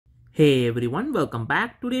Hey everyone, welcome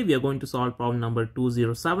back. Today we are going to solve problem number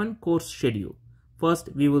 207, course schedule. First,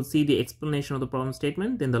 we will see the explanation of the problem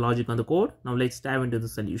statement, then the logic on the code. Now let's dive into the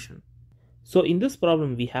solution. So in this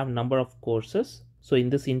problem, we have number of courses. So in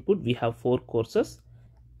this input, we have 4 courses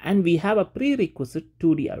and we have a prerequisite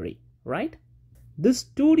 2D array, right? This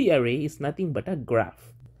 2D array is nothing but a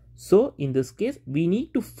graph. So in this case, we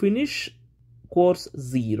need to finish course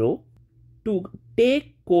 0 to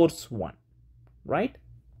take course 1, right?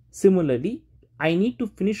 Similarly, I need to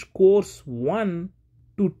finish course 1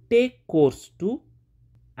 to take course 2,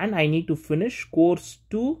 and I need to finish course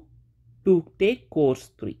 2 to take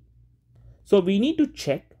course 3. So we need to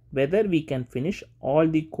check whether we can finish all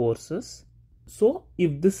the courses. So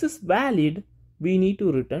if this is valid, we need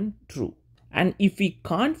to return true. And if we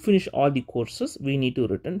can't finish all the courses, we need to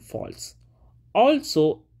return false.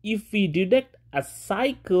 Also, if we detect a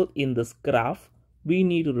cycle in this graph, we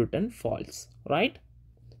need to return false, right?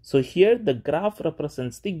 So here the graph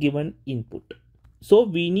represents the given input. So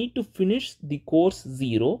we need to finish the course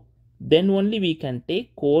 0, then only we can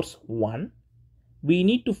take course 1. We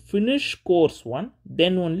need to finish course 1,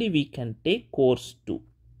 then only we can take course 2,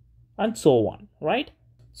 and so on, right?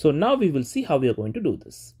 So now we will see how we are going to do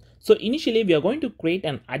this. So initially we are going to create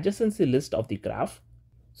an adjacency list of the graph.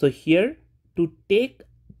 So here to take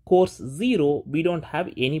course 0, we don't have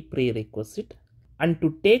any prerequisite, and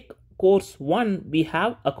to take course 1, we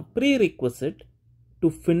have a prerequisite to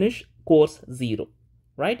finish course 0,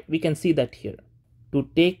 right? We can see that here. To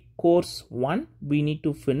take course 1, we need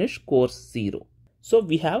to finish course 0. So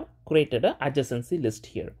we have created an adjacency list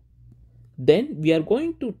here. Then we are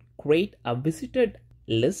going to create a visited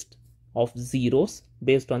list of zeros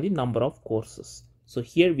based on the number of courses. So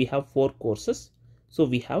here we have 4 courses. So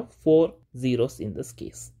we have 4 zeros in this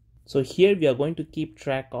case. So here we are going to keep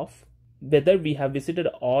track of whether we have visited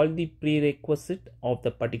all the prerequisite of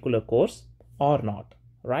the particular course or not,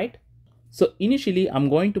 right? So initially I'm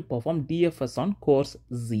going to perform DFS on course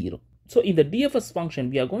 0. So in the DFS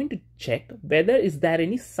function, we are going to check whether is there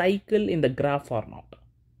any cycle in the graph or not,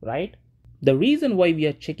 right? The reason why we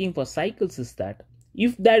are checking for cycles is that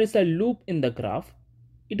if there is a loop in the graph,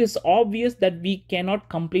 it is obvious that we cannot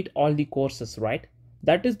complete all the courses, right?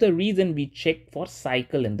 That is the reason we check for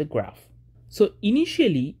cycle in the graph. So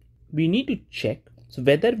initially, we need to check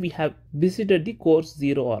whether we have visited the course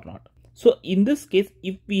 0 or not. So in this case,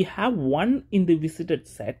 if we have 1 in the visited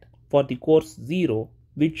set for the course 0,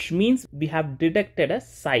 which means we have detected a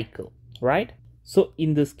cycle, right? So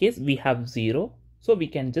in this case, we have 0. So we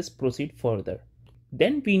can just proceed further.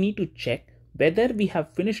 Then we need to check whether we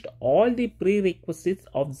have finished all the prerequisites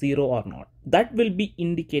of 0 or not. That will be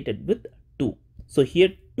indicated with 2. So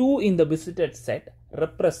here 2 in the visited set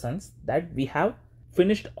represents that we have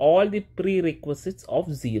finished all the prerequisites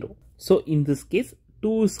of 0. So in this case,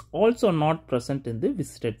 2 is also not present in the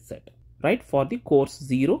visited set, right? For the course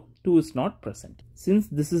 0, 2 is not present. Since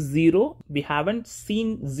this is 0, we haven't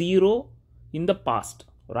seen 0 in the past,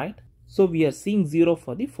 right? So we are seeing 0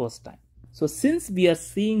 for the first time. So since we are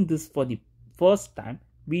seeing this for the first time,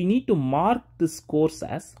 we need to mark this course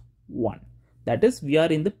as 1. That is, we are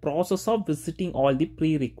in the process of visiting all the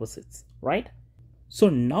prerequisites, right? So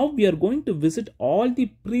now we are going to visit all the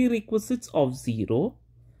prerequisites of 0.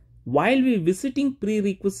 While we are visiting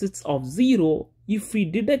prerequisites of 0, if we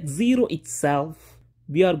detect 0 itself,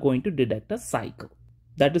 we are going to detect a cycle.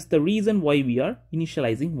 That is the reason why we are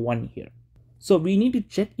initializing 1 here. So we need to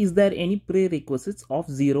check, is there any prerequisites of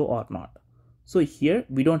 0 or not? So here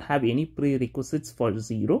we don't have any prerequisites for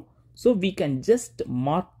 0. So we can just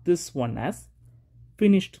mark this one as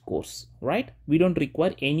finished course, right? We don't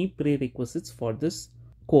require any prerequisites for this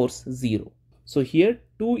course 0. So here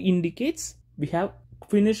 2 indicates we have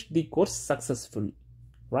finished the course successfully,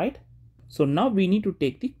 right? So now we need to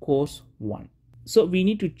take the course 1. So we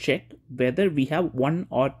need to check whether we have 1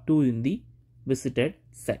 or 2 in the visited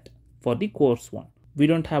set for the course 1. We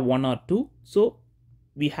don't have 1 or 2. So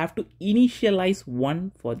we have to initialize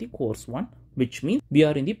 1 for the course 1, which means we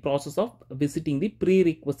are in the process of visiting the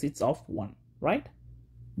prerequisites of 1, right?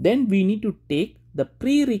 Then we need to take the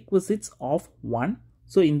prerequisites of 1.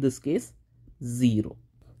 So in this case, 0.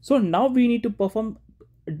 So now we need to perform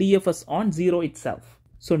DFS on 0 itself.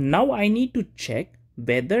 So now I need to check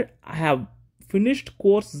whether I have finished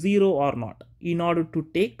course 0 or not in order to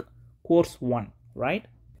take course 1, right?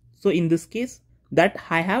 So in this case, that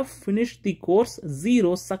I have finished the course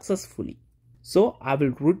 0 successfully. So I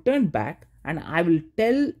will return back and I will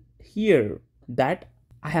tell here that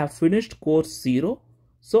I have finished course 0.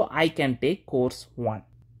 So I can take course 1,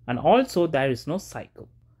 and also there is no cycle,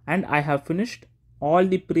 and I have finished all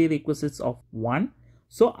the prerequisites of 1.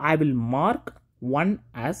 So I will mark 1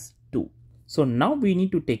 as 2. So now we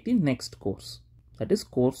need to take the next course, that is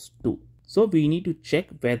course 2. So we need to check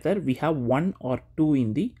whether we have 1 or 2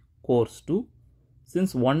 in the course 2.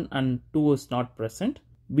 Since 1 and 2 is not present,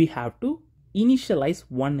 we have to initialize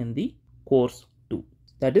 1 in the course 2.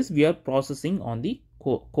 That is, we are processing on the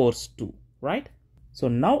course 2, right? So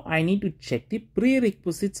now I need to check the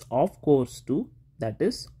prerequisites of course 2, that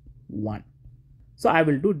is 1. So I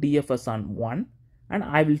will do DFS on 1 and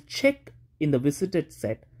I will check in the visited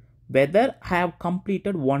set whether I have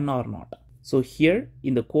completed 1 or not. So here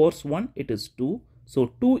in the course 1 it is 2.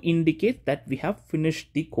 So 2 indicates that we have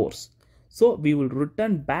finished the course. So we will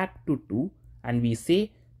return back to 2 and we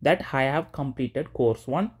say that I have completed course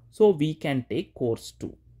 1. So we can take course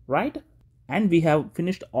 2, right? And we have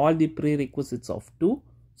finished all the prerequisites of 2.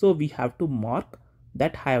 So we have to mark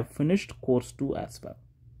that I have finished course 2 as well.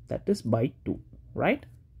 That is by 2, right?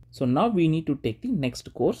 So now we need to take the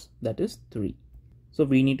next course, that is 3. So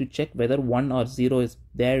we need to check whether 1 or 0 is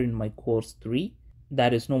there in my course 3.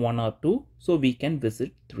 There is no 1 or 2. So we can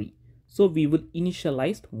visit 3. So we will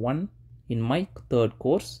initialize 1 in my third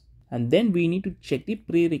course. And then we need to check the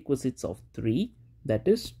prerequisites of 3, that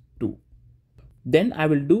is 2. Then I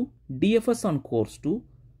will do DFS on course 2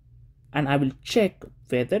 and I will check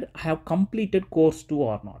whether I have completed course 2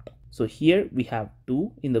 or not. So here we have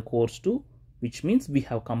 2 in the course 2, which means we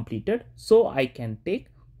have completed. So I can take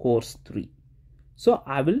course 3. So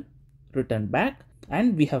I will return back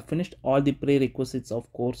and we have finished all the prerequisites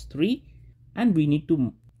of course 3 and we need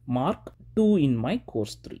to mark 2 in my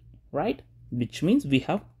course 3, right? Which means we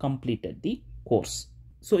have completed the course.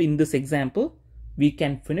 So in this example, we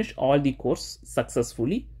can finish all the course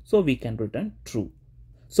successfully. So we can return true.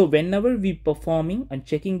 So whenever we performing and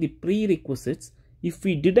checking the prerequisites, if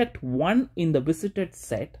we deduct 1 in the visited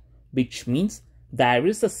set, which means there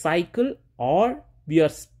is a cycle or we are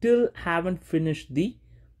still haven't finished the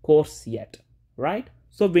course yet, right?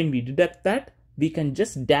 So when we deduct that, we can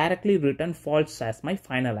just directly return false as my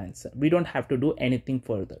final answer. We don't have to do anything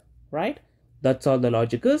further, right? That's all the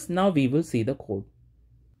logic is. Now we will see the code.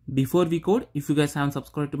 Before we code, if you guys haven't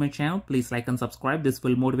subscribed to my channel, please like and subscribe. This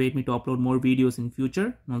will motivate me to upload more videos in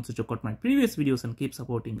future. And also check out my previous videos and keep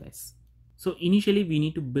supporting guys. So initially we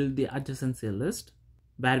need to build the adjacency list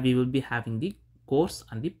where we will be having the course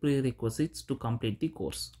and the prerequisites to complete the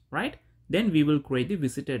course, right? Then we will create the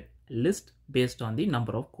visited list based on the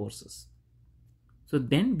number of courses. So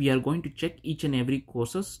then we are going to check each and every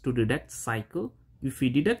courses to deduct cycle. If we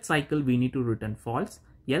deduct cycle, we need to return false,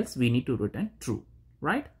 else we need to return true,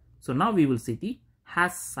 right? So now we will see the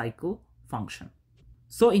has cycle function.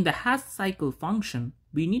 So in the has cycle function,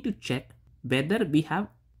 we need to check whether we have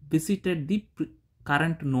visited the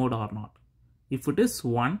current node or not. If it is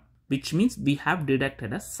 1, which means we have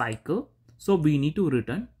deducted a cycle, so we need to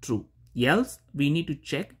return true. Else we need to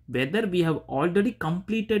check whether we have already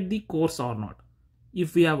completed the course or not.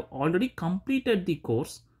 If we have already completed the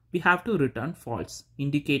course, we have to return false,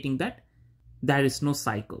 indicating that there is no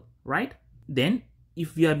cycle, right? Then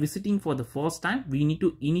if we are visiting for the first time, we need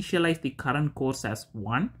to initialize the current course as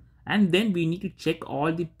 1 and then we need to check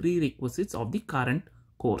all the prerequisites of the current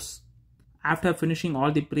course. After finishing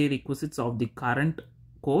all the prerequisites of the current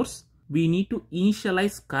course, we need to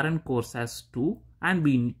initialize current course as 2 and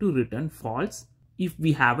we need to return false if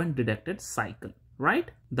we haven't deducted cycle, right?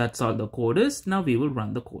 That's all the code is. Now we will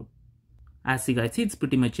run the code. As you guys see, it's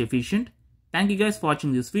pretty much efficient. Thank you guys for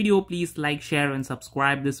watching this video. Please like, share and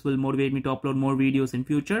subscribe. This will motivate me to upload more videos in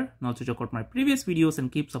future. And also check out my previous videos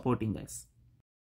and keep supporting guys.